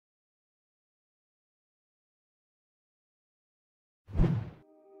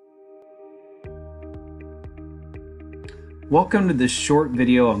Welcome to this short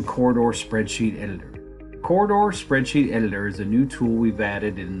video on Corridor Spreadsheet Editor. Corridor Spreadsheet Editor is a new tool we've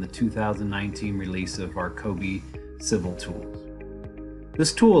added in the 2019 release of our Kobi Civil tools.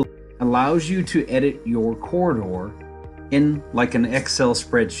 This tool allows you to edit your corridor in like an Excel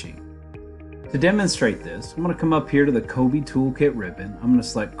spreadsheet. To demonstrate this, I'm going to come up here to the Kobi Toolkit ribbon. I'm going to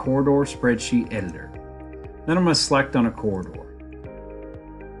select Corridor Spreadsheet Editor. Then I'm going to select on a corridor.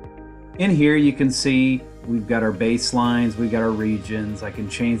 In here you can see we've got our baselines, we've got our regions, I can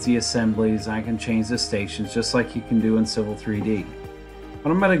change the assemblies, I can change the stations just like you can do in Civil 3D. But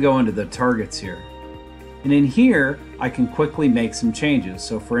I'm going to go into the targets here. And in here I can quickly make some changes.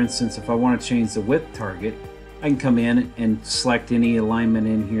 So for instance, if I want to change the width target, I can come in and select any alignment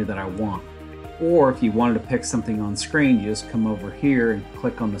in here that I want. Or if you wanted to pick something on screen, you just come over here and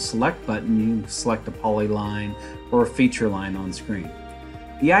click on the select button. You can select a polyline or a feature line on screen.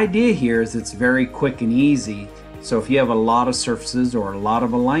 The idea here is it's very quick and easy, so if you have a lot of surfaces or a lot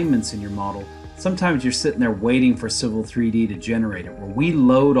of alignments in your model, sometimes you're sitting there waiting for Civil 3D to generate it. Well, we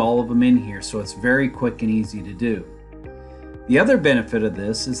load all of them in here, so it's very quick and easy to do. The other benefit of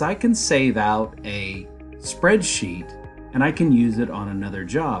this is I can save out a spreadsheet and I can use it on another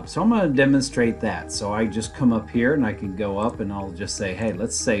job. So I'm going to demonstrate that. So I just come up here and I can go up and I'll just say, hey,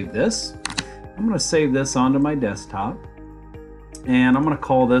 let's save this. I'm going to save this onto my desktop. And I'm going to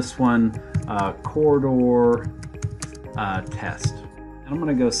call this one Corridor Test. And I'm going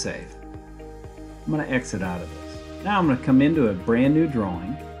to go save. I'm going to exit out of this. Now I'm going to come into a brand new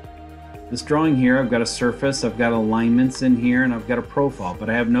drawing. This drawing here, I've got a surface, I've got alignments in here, and I've got a profile, but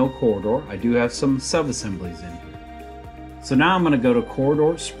I have no corridor. I do have some sub-assemblies in here. So now I'm going to go to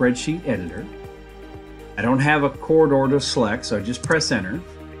Corridor Spreadsheet Editor. I don't have a corridor to select, so I just press enter.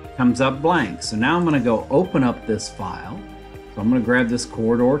 It comes up blank. So now I'm going to go open up this file. So I'm going to grab this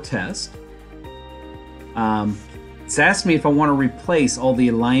corridor test. It's asked me if I want to replace all the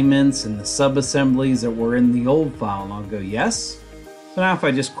alignments and the sub-assemblies that were in the old file, and I'll go yes. So now if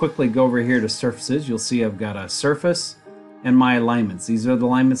I just quickly go over here to surfaces, you'll see I've got a surface and my alignments. These are the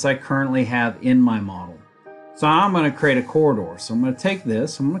alignments I currently have in my model. So now I'm going to create a corridor. So I'm going to take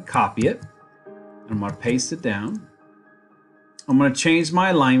this, I'm going to copy it, and I'm going to paste it down. I'm going to change my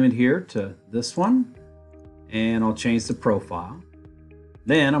alignment here to this one. And I'll change the profile.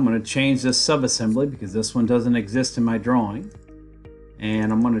 Then I'm going to change this subassembly because this one doesn't exist in my drawing. And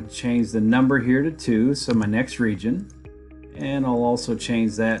I'm going to change the number here to 2, so my next region. And I'll also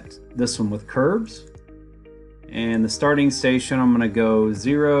change this one with curves. And the starting station, I'm going to go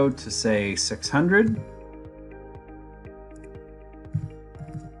 0 to say 600.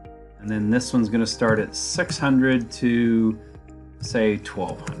 And then this one's going to start at 600 to say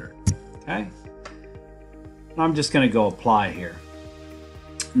 1200. Okay. I'm just going to go apply here.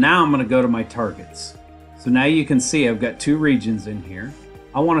 Now I'm going to go to my targets. So now you can see I've got 2 regions in here.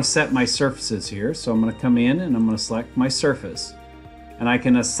 I want to set my surfaces here, so I'm going to come in and I'm going to select my surface. And I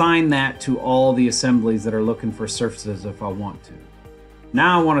can assign that to all the assemblies that are looking for surfaces if I want to.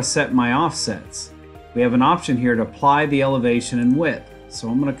 Now I want to set my offsets. We have an option here to apply the elevation and width. So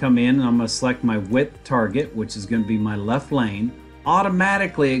I'm going to come in and I'm going to select my width target, which is going to be my left lane.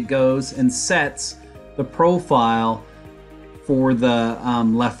 Automatically it goes and sets the profile for the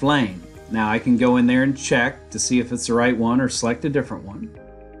left lane. Now I can go in there and check to see if it's the right one or select a different one.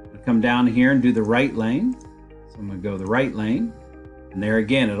 I'll come down here and do the right lane. So I'm going to go the right lane. And there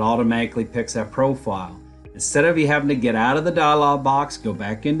again, it automatically picks that profile. Instead of you having to get out of the dialog box, go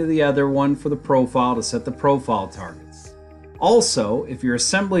back into the other one for the profile to set the profile targets. Also, if your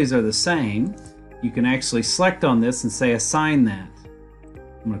assemblies are the same, you can actually select on this and say assign that.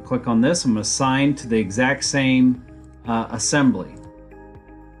 I'm going to click on this. I'm going to assign to the exact same assembly.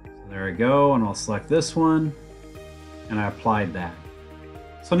 So there I go, and I'll select this one, and I applied that.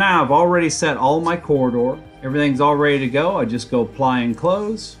 So now I've already set all my corridor. Everything's all ready to go. I just go apply and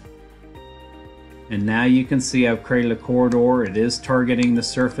close. And now you can see I've created a corridor. It is targeting the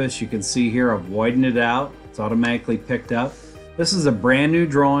surface. You can see here I've widened it out. It's automatically picked up. This is a brand new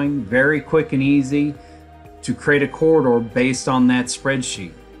drawing, very quick and easy to create a corridor based on that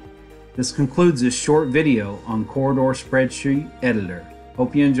spreadsheet. This concludes this short video on Corridor Spreadsheet Editor.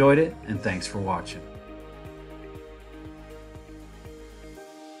 Hope you enjoyed it, and thanks for watching.